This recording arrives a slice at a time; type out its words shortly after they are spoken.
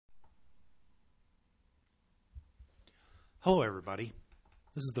Hello, everybody.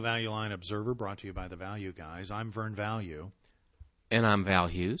 This is the Value Line Observer, brought to you by the Value Guys. I'm Vern Value. And I'm Val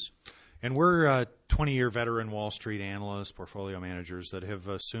Hughes. And we're 20-year veteran Wall Street analysts, portfolio managers that have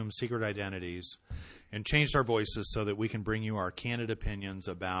assumed secret identities and changed our voices so that we can bring you our candid opinions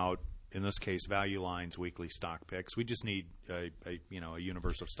about, in this case, Value Line's weekly stock picks. We just need a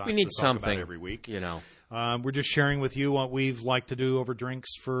universe of stocks we need to talk something about every week. We're just sharing with you what we've liked to do over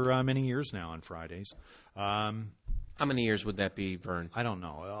drinks for many years now on Fridays. How many years would that be, Vern? I don't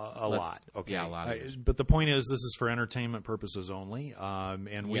know. A lot. Okay. Yeah, a lot. But the point is, this is for entertainment purposes only,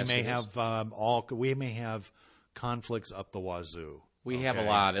 and we Yes, may it have we may have conflicts up the wazoo. We have a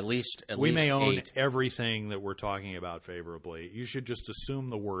lot. At least we may own 8. everything that we're talking about favorably. You should just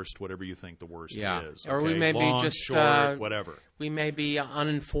assume the worst, whatever you think the worst is. Or okay? we may Long, be just short, whatever. We may be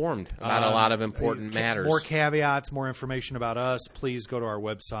uninformed about a lot of important matters. More caveats, more information about us. Please go to our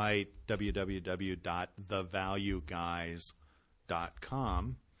website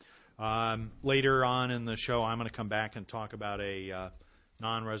www.thevalueguys.com. Later on in the show, I'm going to come back and talk about a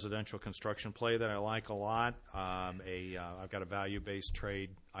non-residential construction play that I like a lot. I've got a value-based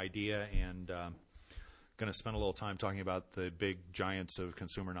trade idea, and going to spend a little time talking about the big giants of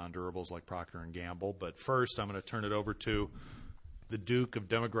consumer non-durables like Procter & Gamble. But first, I'm going to turn it over to the Duke of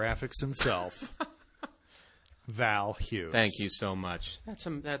Demographics himself, Val Hughes. Thank you so much.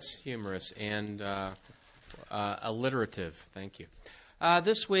 That's humorous and alliterative. Thank you.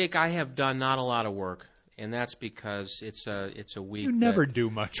 This week, I have done not a lot of work. And that's because it's a week. You never do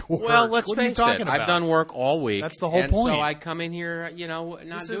much work. Well, let's face it. About? I've done work all week. That's the whole point. So I come in here,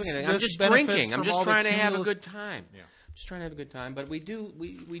 not doing anything. I'm just drinking. I'm just trying to have a good time. Yeah. I'm just trying to have a good time. But we do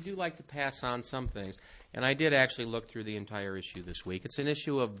like to pass on some things. And I did actually look through the entire issue this week. It's an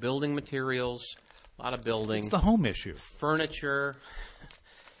issue of building materials, a lot of building. It's the home issue. Furniture.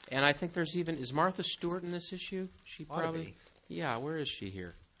 And I think there's even, is Martha Stewart in this issue? She probably. Yeah, where is she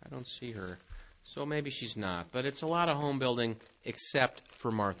here? I don't see her. So maybe she's not. But it's a lot of home building except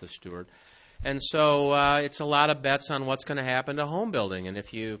for Martha Stewart. And so it's a lot of bets on what's going to happen to home building. And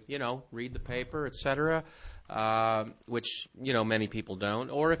if you read the paper, et cetera, which, many people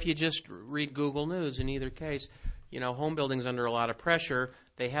don't, or if you just read Google News, in either case, home building's under a lot of pressure.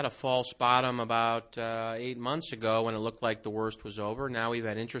 They had a false bottom about 8 months ago when it looked like the worst was over. Now we've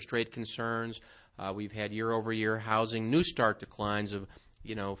had interest rate concerns. We've had year-over-year housing new start declines of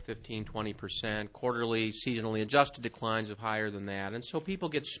 15, 20%, quarterly, seasonally adjusted declines of higher than that. And so people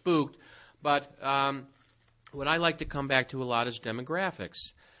get spooked. But what I like to come back to a lot is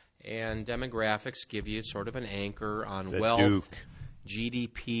demographics. And demographics give you sort of an anchor on wealth,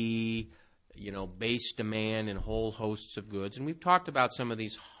 GDP, base demand, and whole hosts of goods. And we've talked about some of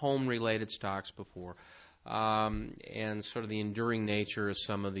these home-related stocks before. And sort of the enduring nature of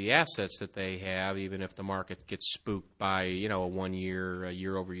some of the assets that they have, even if the market gets spooked by, a 1 year,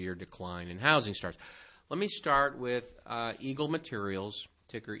 year-over-year decline in housing starts. Let me start with Eagle Materials,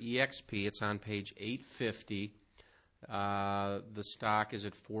 ticker EXP. It's on page 850. The stock is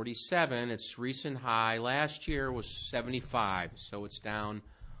at 47. Its recent high last year was 75, so it's down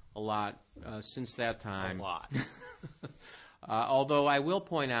a lot since that time. A lot. Although I will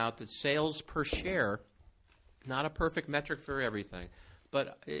point out that sales per share, not a perfect metric for everything,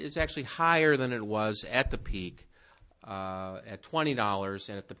 but it's actually higher than it was at the peak, at $20,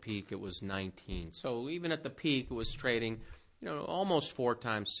 and at the peak it was $19. So even at the peak it was trading, almost 4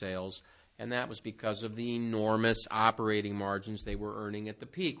 times sales, and that was because of the enormous operating margins they were earning at the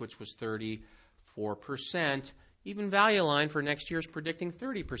peak, which was 34%. Even Value Line for next year is predicting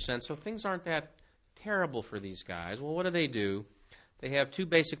 30%, so things aren't that terrible for these guys. Well, what do? They have 2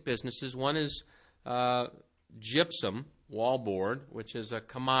 basic businesses. One is gypsum, wallboard, which is a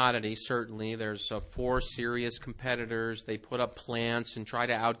commodity, certainly. There's 4 serious competitors. They put up plants and try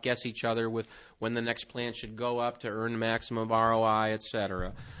to outguess each other with when the next plant should go up to earn maximum ROI, et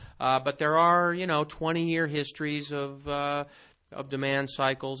cetera. But there are, 20-year histories of demand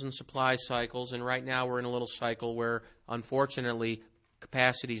cycles and supply cycles, and right now we're in a little cycle where, unfortunately,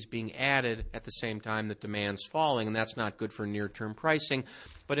 capacity is being added at the same time that demand's falling, and that's not good for near-term pricing.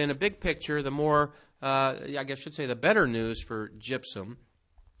 But in a big picture, the more the better news for gypsum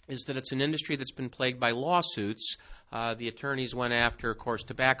is that it's an industry that's been plagued by lawsuits. The attorneys went after, of course,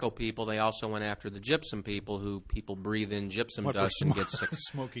 tobacco people. They also went after the gypsum people, who people breathe in gypsum dust and get sick.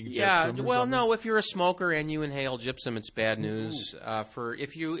 Smoking gypsum. Yeah, well, no. If you're a smoker and you inhale gypsum, it's bad news. For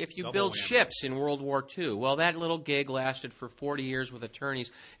if you build ships in World War II, well, that little gig lasted for 40 years with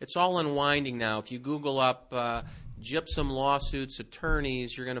attorneys. It's all unwinding now. If you Google up gypsum lawsuits,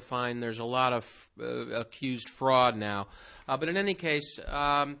 attorneys, you're going to find there's a lot of accused fraud now. But in any case,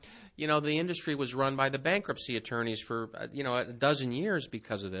 the industry was run by the bankruptcy attorneys for, a dozen years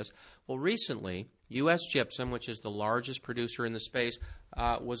because of this. Well, recently, U.S. Gypsum, which is the largest producer in the space,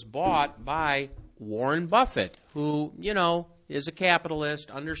 was bought by Warren Buffett, who, is a capitalist,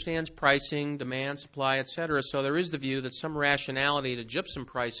 understands pricing, demand, supply, et cetera. So there is the view that some rationality to gypsum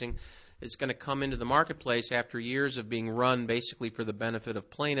pricing is going to come into the marketplace after years of being run basically for the benefit of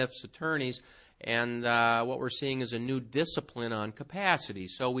plaintiffs, attorneys, and what we're seeing is a new discipline on capacity.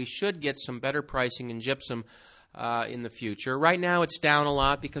 So we should get some better pricing in gypsum in the future. Right now it's down a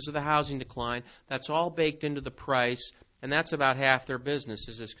lot because of the housing decline. That's all baked into the price, and that's about half their business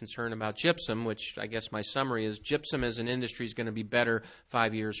is concerned about gypsum, which I guess my summary is gypsum as an industry is going to be better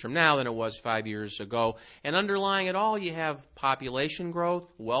 5 years from now than it was 5 years ago. And underlying it all, you have population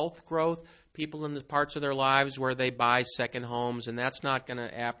growth, wealth growth, people in the parts of their lives where they buy second homes, and that's not going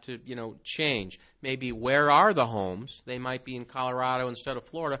to apt to, change. Maybe where are the homes? They might be in Colorado instead of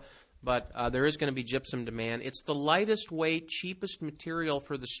Florida, but there is going to be gypsum demand. It's the lightest weight, cheapest material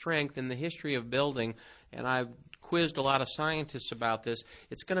for the strength in the history of building, and I've quizzed a lot of scientists about this.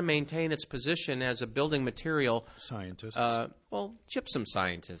 It's going to maintain its position as a building material. Scientists? Gypsum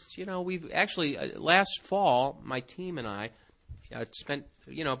scientists. We've actually, last fall, my team and I spent,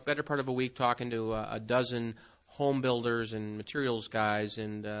 better part of a week talking to a dozen home builders and materials guys,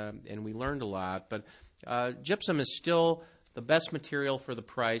 and we learned a lot. But gypsum is still the best material for the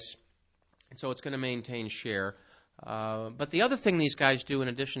price, and so it's going to maintain share. But the other thing these guys do in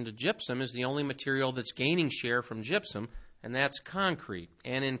addition to gypsum is the only material that's gaining share from gypsum, and that's concrete.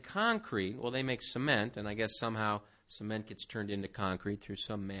 And in concrete, well, they make cement, and I guess somehow cement gets turned into concrete through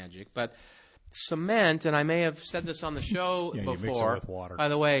some magic. But cement, and I may have said this on the show before. You mix it with water. By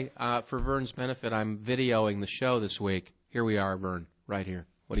the way, for Vern's benefit, I'm videoing the show this week. Here we are, Vern, right here.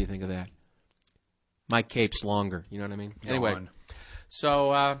 What do you think of that? My cape's longer, you know what I mean? Anyway,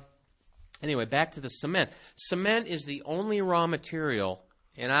 so back to the cement. Cement is the only raw material,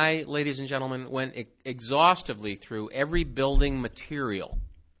 and I, ladies and gentlemen, went exhaustively through every building material.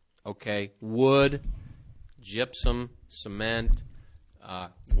 Okay, wood, gypsum, cement,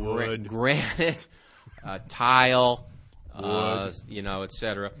 wood, granite, tile, wood, et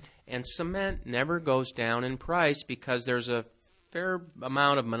cetera. And cement never goes down in price because there's a fair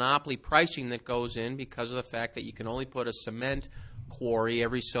amount of monopoly pricing that goes in because of the fact that you can only put a cement quarry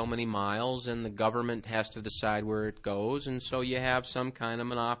every so many miles, and the government has to decide where it goes, and so you have some kind of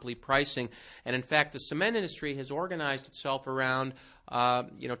monopoly pricing. And in fact, the cement industry has organized itself around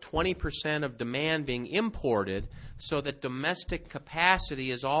 20% of demand being imported, so that domestic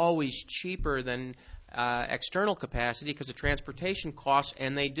capacity is always cheaper than external capacity because of transportation costs,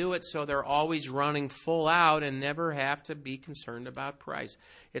 and they do it so they're always running full out and never have to be concerned about price.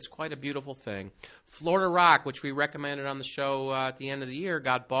 It's quite a beautiful thing. Florida Rock, which we recommended on the show at the end of the year,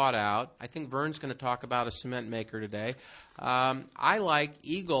 got bought out. I think Vern's going to talk about a cement maker today. I like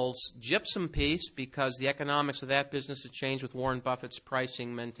Eagle's gypsum piece because the economics of that business has changed with Warren Buffett's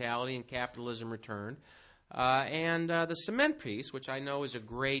pricing mentality and capitalism return. And the cement piece, which I know is a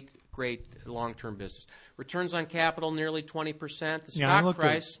great long-term business. Returns on capital nearly 20%. The stock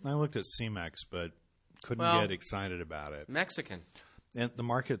price. I looked at CEMEX, but couldn't get excited about it. Mexican. And the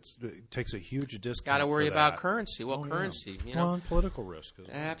market takes a huge discount. Got to worry for about that. currency. Well, currency, and political risk as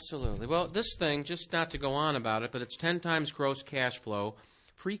well. Absolutely. Well, this thing, just not to go on about it, but it's 10 times gross cash flow.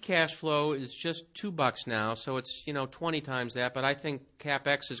 Free cash flow is just $2 now, so it's 20 times that. But I think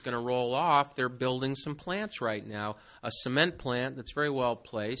CapEx is going to roll off. They're building some plants right now, a cement plant that's very well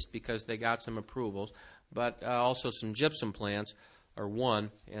placed because they got some approvals, but also some gypsum plants are one,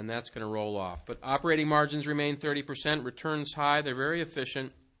 and that's going to roll off. But operating margins remain 30%, returns high. They're very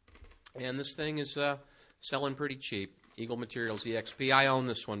efficient, and this thing is selling pretty cheap. Eagle Materials EXP. I own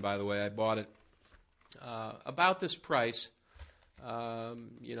this one, by the way. I bought it about this price.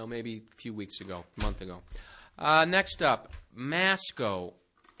 Maybe a few weeks ago, a month ago. Next up, Masco,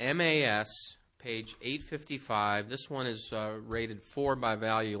 MAS, page 855. This one is rated 4 by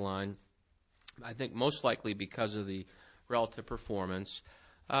Value Line, I think most likely because of the relative performance.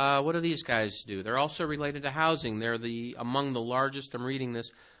 What do these guys do? They're also related to housing. They're among the largest, I'm reading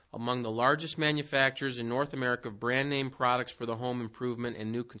this, among the largest manufacturers in North America of brand name products for the home improvement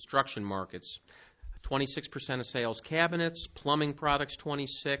and new construction markets. 26% of sales cabinets, plumbing products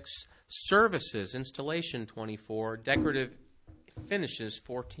 26%, services, installation 24%, decorative finishes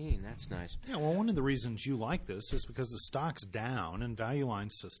 14. That's nice. Yeah, well, one of the reasons you like this is because the stock's down, and Value Line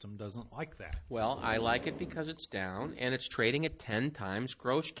System doesn't like that. Well, I like it because it's down, and it's trading at 10 times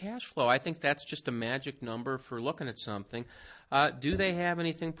gross cash flow. I think that's just a magic number for looking at something. Do they have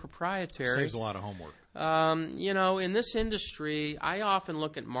anything proprietary? Saves a lot of homework. In this industry, I often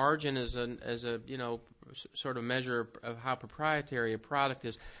look at margin as a sort of measure of how proprietary a product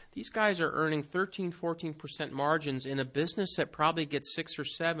is. These guys are earning 13, 14% margins in a business that probably gets 6 or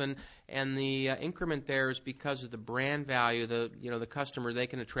 7, and the increment there is because of the brand value, the customer they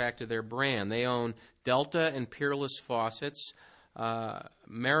can attract to their brand. They own Delta and Peerless faucets,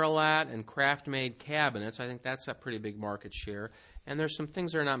 Marilat and Craft-Made cabinets. I think that's a pretty big market share. And there's some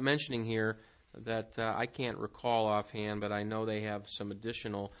things they're not mentioning here that I can't recall offhand, but I know they have some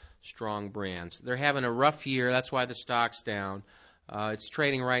additional strong brands. They're having a rough year. That's why the stock's down. It's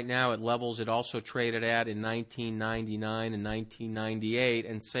trading right now at levels it also traded at in 1999 and 1998,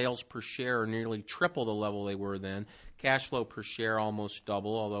 and sales per share are nearly triple the level they were then. Cash flow per share almost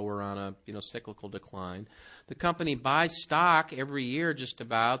double, although we're on a cyclical decline. The company buys stock every year just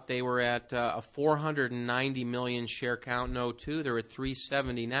about. They were at a 490 million share count in 02. They're at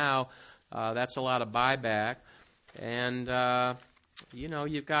 370 now. That's a lot of buyback. And,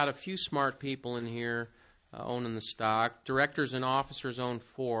 you've got a few smart people in here owning the stock. Directors and officers own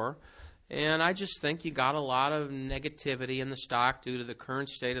 4. And I just think you got a lot of negativity in the stock due to the current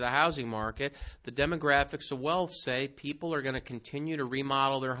state of the housing market. The demographics of wealth say people are going to continue to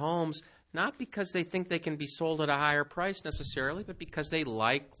remodel their homes, not because they think they can be sold at a higher price necessarily, but because they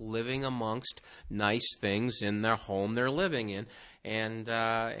like living amongst nice things in their home they're living in. And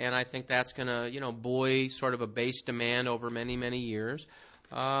I think that's going to, buoy sort of a base demand over many, many years.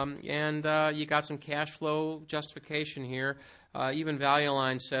 You got some cash flow justification here. Even Value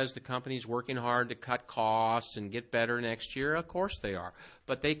Line says the company's working hard to cut costs and get better next year. Of course they are.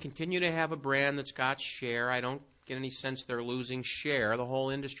 But they continue to have a brand that's got share. I don't get any sense they're losing share. The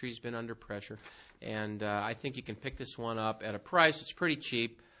whole industry's been under pressure. And I think you can pick this one up at a price. It's pretty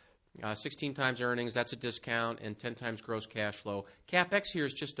cheap. 16 times earnings, that's a discount, and 10 times gross cash flow. CapEx here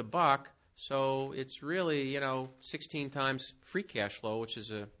is just $1. So it's really, 16 times free cash flow, which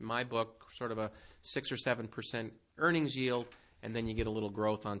is, in my book, sort of a 6 or 7% earnings yield, and then you get a little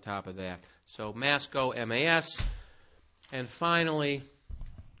growth on top of that. So Masco, MAS. And finally,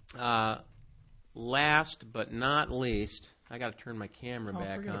 last but not least, I got to turn my camera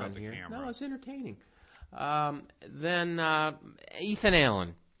back on here. No, it's entertaining. Then Ethan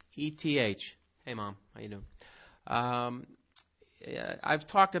Allen, ETH. Hey, Mom, how you doing? I've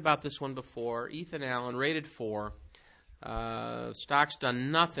talked about this one before. Ethan Allen, rated 4. Stock's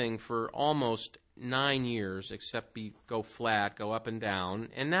done nothing for almost 9 years except go flat, go up and down.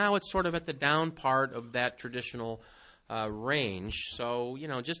 And now it's sort of at the down part of that traditional range. So,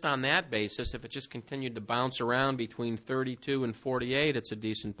 just on that basis, if it just continued to bounce around between 32 and 48, it's a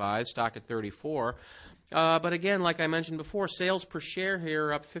decent buy. Stock at 34. But again, like I mentioned before, sales per share here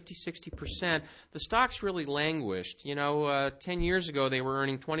are up 50, 60%. The stock's really languished. 10 years ago they were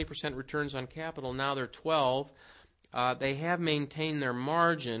earning 20% returns on capital. Now they're 12. They have maintained their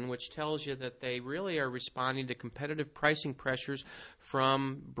margin, which tells you that they really are responding to competitive pricing pressures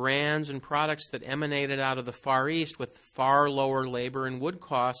from brands and products that emanated out of the Far East with far lower labor and wood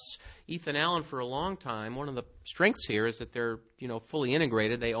costs. Ethan Allen, for a long time, one of the strengths here is that they're fully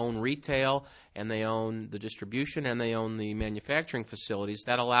integrated. They own retail, and they own the distribution, and they own the manufacturing facilities.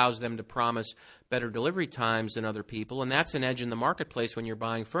 That allows them to promise better delivery times than other people, and that's an edge in the marketplace when you're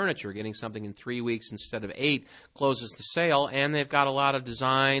buying furniture. Getting something in 3 weeks instead of 8 closes the sale, and they've got a lot of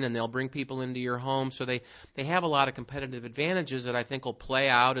design, and they'll bring people into your home. So they have a lot of competitive advantages that I think will play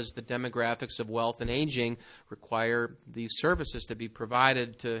out as the demographics of wealth and aging require these services to be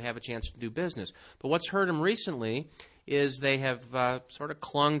provided to have a chance to do business. But what's hurt them recently is they have sort of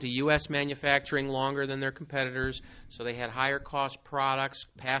clung to U.S. manufacturing longer than their competitors, so they had higher cost products,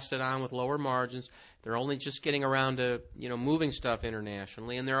 passed it on with lower margins. They're only just getting around to moving stuff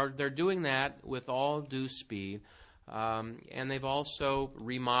internationally, and they're doing that with all due speed. And they've also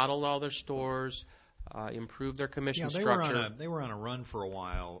remodeled all their stores, improved their commission structure. They were on a run for a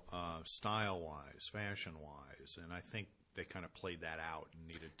while, style-wise, fashion-wise, and I think they kind of played that out and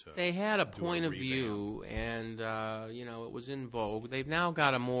needed to. They had a point of view, and it was in vogue. They've now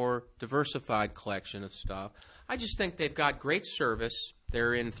got a more diversified collection of stuff. I just think they've got great service.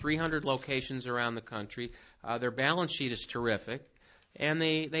 They're in 300 locations around the country. Their balance sheet is terrific, and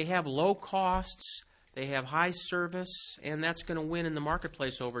they have low costs. They have high service, and that's going to win in the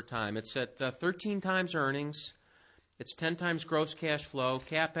marketplace over time. It's at 13 times earnings. It's 10 times gross cash flow.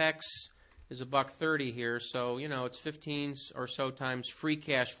 CapEx is $1.30 here. So, it's 15 or so times free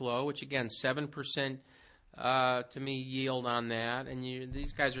cash flow, which, again, 7% to me yield on that. And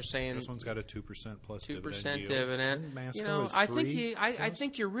these guys are saying this one's got a 2% plus 2% dividend. Masco is I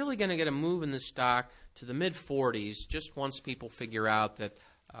think you're really going to get a move in the stock to the mid-40s just once people figure out that,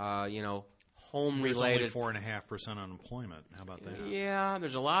 home-related. There's only 4.5% unemployment. How about that? Yeah,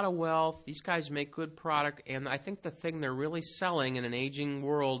 there's a lot of wealth. These guys make good product, and I think the thing they're really selling in an aging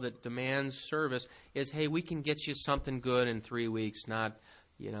world that demands service is, hey, we can get you something good in 3 weeks, not,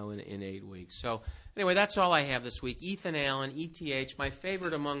 in 8 weeks. So anyway, that's all I have this week. Ethan Allen, ETH, my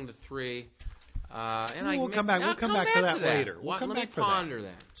favorite among the three. We'll come back to that later. Let me ponder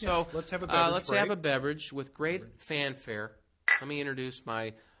that. So let's have a beverage. Let's have a beverage with great fanfare. Let me introduce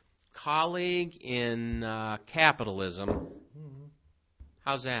my colleague in capitalism. Mm-hmm.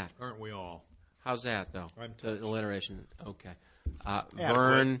 How's that? Aren't we all? How's that, though? I'm the touched. alliteration. Okay.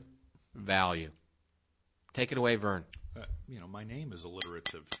 Vern Value. Take it away, Vern. My name is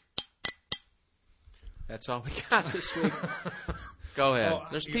alliterative. That's all we got this week. Go ahead.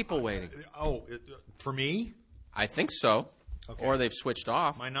 There's people waiting. For me? I think so. Okay. Or they've switched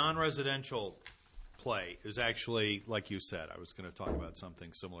off. My non-residential play is actually, like you said, I was going to talk about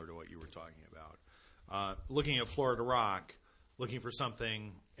something similar to what you were talking about. Looking at Florida Rock, looking for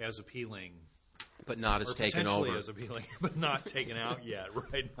something as appealing. But not as taken over. Potentially as appealing, but not taken out yet,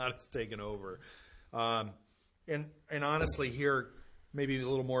 right? Not as taken over. And honestly, here, maybe a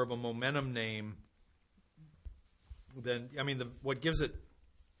little more of a momentum name than, what gives it,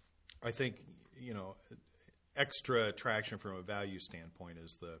 I think, extra attraction from a value standpoint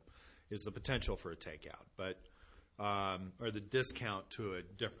is the potential for a takeout, but or the discount to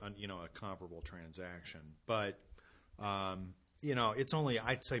a comparable transaction. But it's only,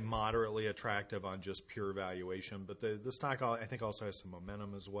 I'd say, moderately attractive on just pure valuation. But the stock, I think, also has some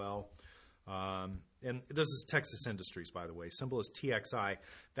momentum as well. And this is Texas Industries, by the way. Symbol is TXI.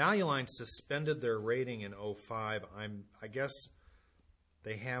 Value Line suspended their rating in 2005. I guess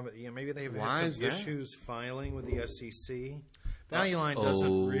they have, maybe they've had some issues filing with the SEC. Value Line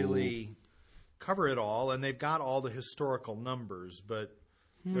doesn't really cover it all, and they've got all the historical numbers, but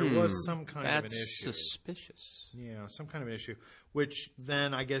there was some kind of an issue. That's suspicious. Yeah, some kind of an issue, which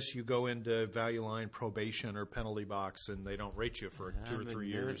then I guess you go into Value Line probation or penalty box, and they don't rate you for 2 or 3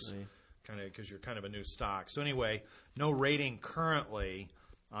 years, kind of because you're kind of a new stock. So anyway, no rating currently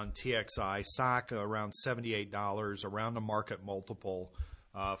on TXI. Stock around $78, around a market multiple.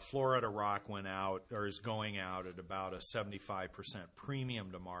 Florida Rock went out, or is going out at about a 75%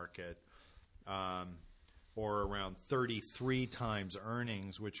 premium to market, or around 33 times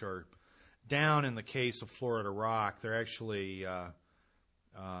earnings, which are down in the case of Florida Rock. They're actually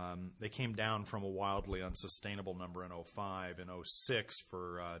they came down from a wildly unsustainable number in 2005 and 2006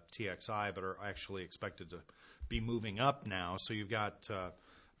 for TXI, but are actually expected to be moving up now. So you've got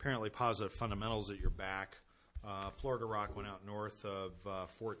apparently positive fundamentals at your back. Florida Rock went out north of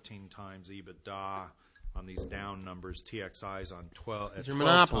 14 times EBITDA on these down numbers. TXI's on 12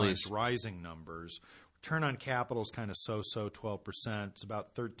 times rising numbers. Return on capital is kind of so-so, 12%. It's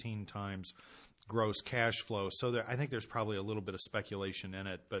about 13 times gross cash flow. So I think there's probably a little bit of speculation in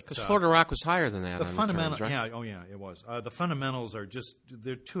it. Because Florida Rock was higher than that. The fundamentals, right? It was. The fundamentals are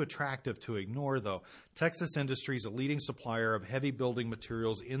they're too attractive to ignore, though. Texas Industries, a leading supplier of heavy building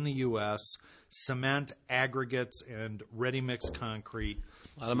materials in the U.S., cement, aggregates, and ready-mix concrete.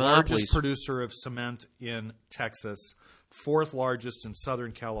 Largest producer of cement in Texas, fourth largest in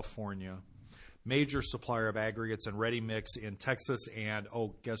Southern California. Major supplier of aggregates and ready-mix in Texas and,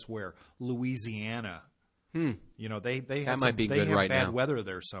 guess where? Louisiana. They have bad weather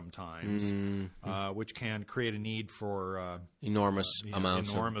there sometimes, which can create a need for enormous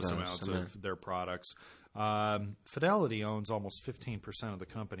amounts of their products. Fidelity owns almost 15% of the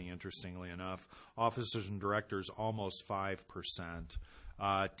company, interestingly enough. Officers and directors, almost 5%.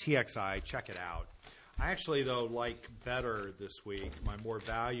 TXI, check it out. I actually, though, like better this week my more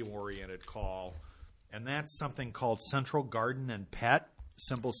value-oriented call, and that's something called Central Garden and Pet,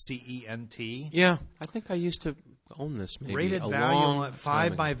 symbol CENT. Yeah, I think I used to own this maybe Rated a value long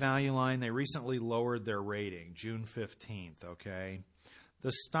 5 by Value Line. They recently lowered their rating, June 15th, okay?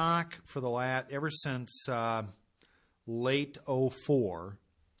 The stock for ever since late 2004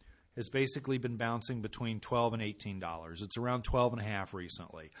 has basically been bouncing between $12 and $18. It's around $12.50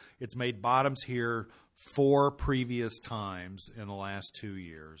 recently. It's made bottoms here 4 previous times in the last 2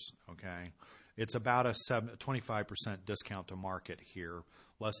 years, okay? It's about a 25% discount to market here,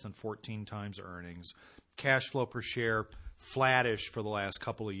 less than 14 times earnings. Cash flow per share, flattish for the last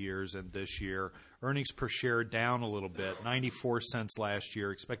couple of years and this year. Earnings per share down a little bit, 94 cents last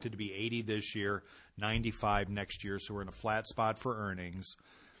year, expected to be 80 this year, 95 next year, so we're in a flat spot for earnings.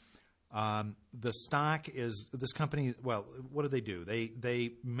 The stock is, this company, well, what do?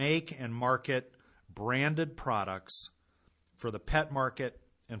 They make and market branded products for the pet market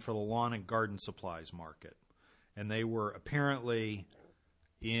and for the lawn and garden supplies market. And they were apparently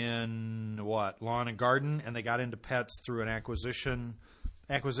in, lawn and garden, and they got into pets through an acquisition,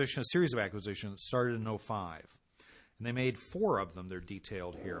 a series of acquisitions that started in 2005. And they made 4 of them. They're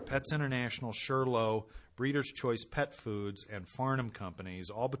detailed here. Pets International, Sherlow, Breeder's Choice Pet Foods, and Farnham Companies,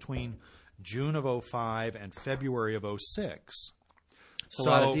 all between June of 2005 and February of 2006. It's a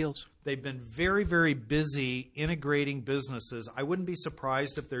lot of deals. They've been very, very busy integrating businesses. I wouldn't be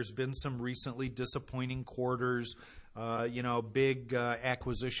surprised if there's been some recently disappointing quarters, big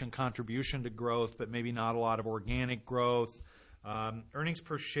acquisition contribution to growth, but maybe not a lot of organic growth. Earnings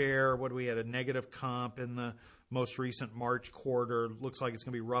per share, we had a negative comp in the most recent March quarter. Looks like it's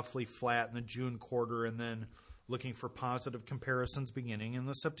going to be roughly flat in the June quarter, and then looking for positive comparisons beginning in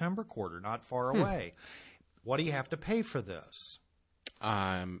the September quarter, not far away. What do you have to pay for this?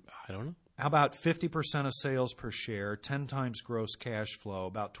 I don't know. How about 50% of sales per share, 10 times gross cash flow,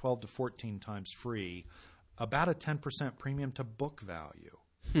 about 12 to 14 times free, about a 10% premium to book value.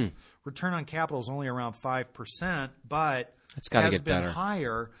 Return on capital is only around 5%, but it's got to has get been better.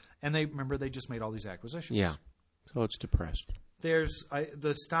 Higher. And they just made all these acquisitions. Yeah, so it's depressed.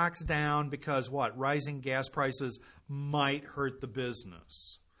 The stock's down because rising gas prices might hurt the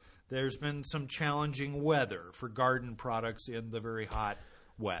business. There's been some challenging weather for garden products in the very hot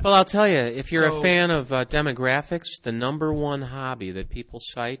West. Well, I'll tell you, if you're a fan of demographics, the number one hobby that people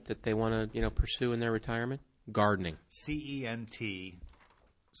cite that they want to pursue in their retirement, gardening. CENT,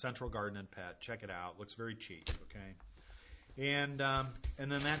 Central Garden and Pet. Check it out. Looks very cheap. Okay, and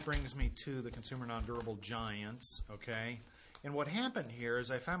then that brings me to the consumer non-durable giants. Okay, and what happened here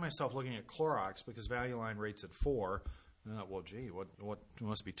is I found myself looking at Clorox because Value Line rates at 4. What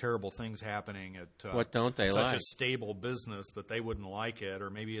must be terrible things happening at what don't they such like? A stable business that they wouldn't like it, or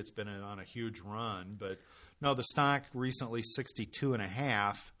maybe it's been on a huge run. But no, the stock recently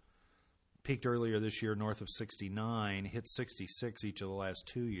 62.5, peaked earlier this year north of 69, hit 66 each of the last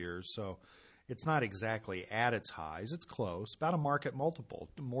 2 years. So it's not exactly at its highs. It's close, about a market multiple,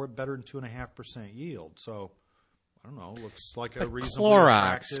 better than 2.5% yield. So I don't know. Looks like a reasonably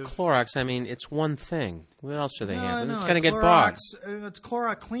attractive. Clorox. I mean, it's one thing. What else do they have? No, it's going to get bought. It's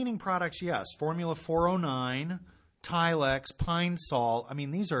Clorox cleaning products. Yes, Formula 409, Tilex, Pine Sol. I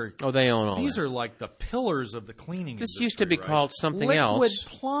mean, these are. Oh, they own all. These that. are like the pillars of the cleaning industry. This used to be called something Liquid else.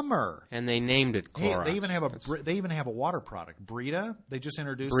 Liquid Plumber. And they named it Clorox. Hey, they even have a water product, Brita. They just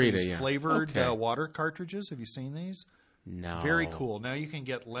introduced these flavored water cartridges. Have you seen these? No. Very cool. Now you can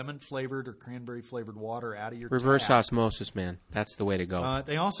get lemon-flavored or cranberry-flavored water out of your reverse tap. osmosis, man. That's the way to go.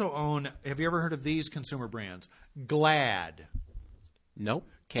 They also own, have you ever heard of these consumer brands? Glad. Nope.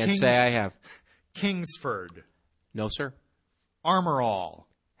 Can't say I have. Kingsford. No, sir. Armor All.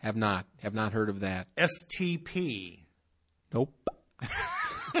 Have not heard of that. STP. Nope.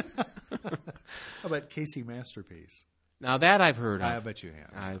 How about Casey Masterpiece? Now that I've heard of. I bet you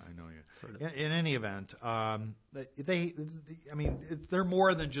have. I know you. In any event, they're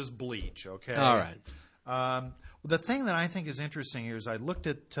more than just bleach. Okay. All right. The thing that I think is interesting here is I looked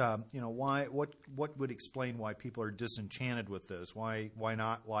at what would explain why people are disenchanted with this. Why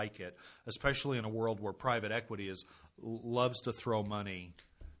not like it, especially in a world where private equity loves to throw money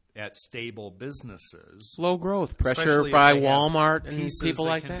at stable businesses. Slow growth, pressure by Walmart and people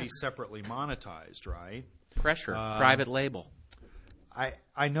like that. Can be separately monetized, right? Pressure, private label.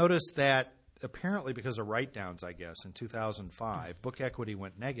 I noticed that apparently because of write-downs, I guess, in 2005, book equity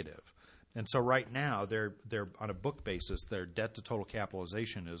went negative. And so right now, they're on a book basis, their debt to total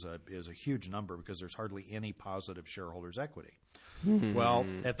capitalization is a huge number because there's hardly any positive shareholders' equity. Well,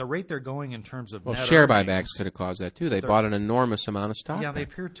 at the rate they're going in terms of net share earnings, buybacks could have caused that too. They bought an enormous amount of stock. Yeah, they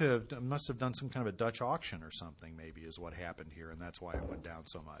appear to must have done some kind of a Dutch auction or something. Maybe is what happened here, and that's why it went down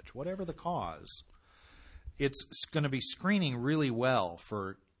so much. Whatever the cause, it's going to be screening really well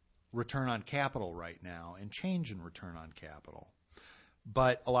for return on capital right now and change in return on capital.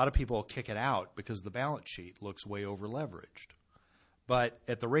 But a lot of people kick it out because the balance sheet looks way over leveraged. But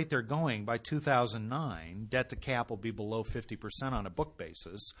at the rate they're going, by 2009, debt to cap will be below 50% on a book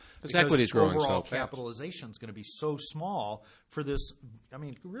basis. Because equity is growing overall so fast. capitalization is going to be so small for this,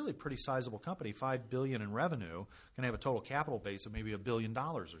 really pretty sizable company, $5 billion in revenue, going to have a total capital base of maybe $1 billion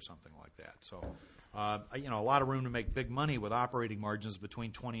or something like that. So A lot of room to make big money with operating margins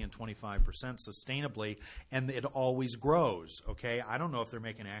between 20 and 25% sustainably, and it always grows. Okay, I don't know if they're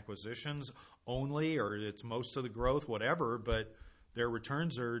making acquisitions only or it's most of the growth, whatever, but their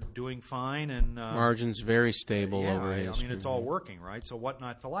returns are doing fine, and margins very stable over history. I mean, it's all working, right? So what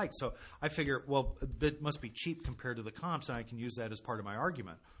not to like? So I figure, well, it must be cheap compared to the comps, and I can use that as part of my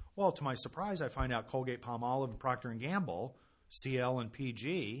argument. Well, to my surprise, I find out Colgate-Palmolive and Procter & Gamble, CL and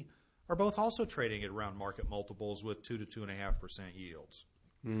PG, are both also trading at around market multiples with 2 to 2.5% yields.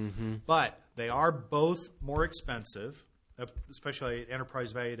 Mm-hmm. But they are both more expensive, especially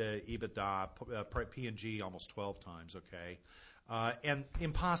enterprise value to EBITDA, P&G almost 12 times, okay? And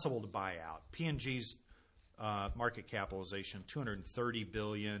impossible to buy out. P&G's market capitalization, $230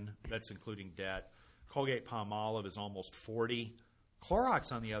 billion. That's including debt. Colgate-Palmolive is almost $40.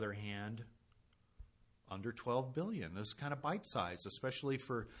 Clorox, on the other hand, under $12 billion. This is kind of bite-sized, especially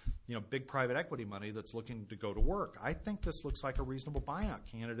for big private equity money that's looking to go to work. I think this looks like a reasonable buyout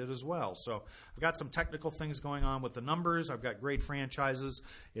candidate as well. So I've got some technical things going on with the numbers. I've got great franchises.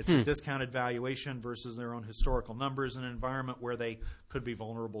 It's a discounted valuation versus their own historical numbers in an environment where they could be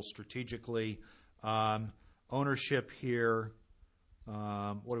vulnerable strategically. Ownership here.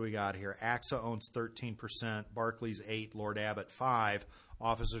 What do we got here? AXA owns 13%, Barclays 8%, Lord Abbott 5%,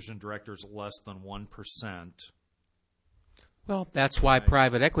 officers and directors less than 1%. Well, that's why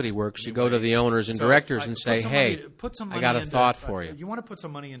private equity works. You go to the owners and directors and say, "Hey, I got a thought for you." You want to put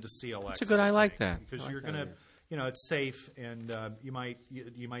some money into CLX. That's a good. I like that because you're going to, it's safe, and you might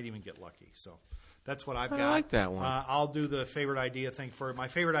even get lucky. So that's what I've got. I like that one. I'll do the favorite idea thing for it. My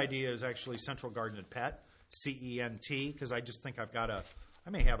favorite idea is actually Central Garden and Pet. CENT, because I just think I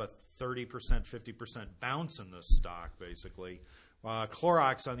may have a 30%, 50% bounce in this stock, basically.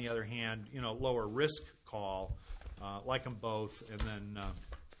 Clorox, on the other hand, lower risk call, like them both. And then,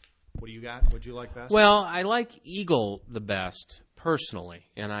 what do you got? What do you like best? Well, I like Eagle the best, personally,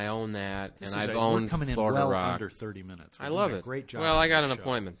 and I own that, and I've owned coming in Florida well Rock. under 30 minutes. I love it. Great job. Well, I got an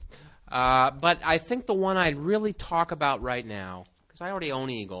appointment. But I think the one I'd really talk about right now, because I already own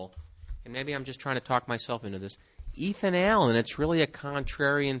Eagle, and maybe I'm just trying to talk myself into this, Ethan Allen. It's really a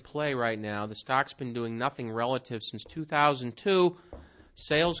contrarian play right now. The stock's been doing nothing relative since 2002.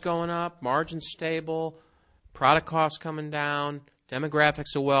 Sales going up, margins stable, product costs coming down,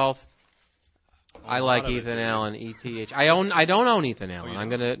 demographics of wealth. I like Ethan Allen, ETH. I don't own Ethan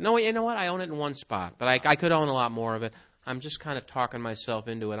Allen. No, you know what? I own it in one spot, but I could own a lot more of it. I'm just kind of talking myself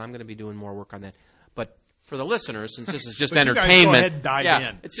into it. I'm going to be doing more work on that. But for the listeners, since this is just entertainment, you guys go ahead and dive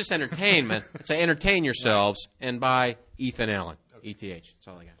in. It's just entertainment. It's entertain yourselves and buy Ethan Allen, ETH. That's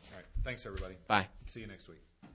all I got. All right. Thanks, everybody. Bye. See you next week.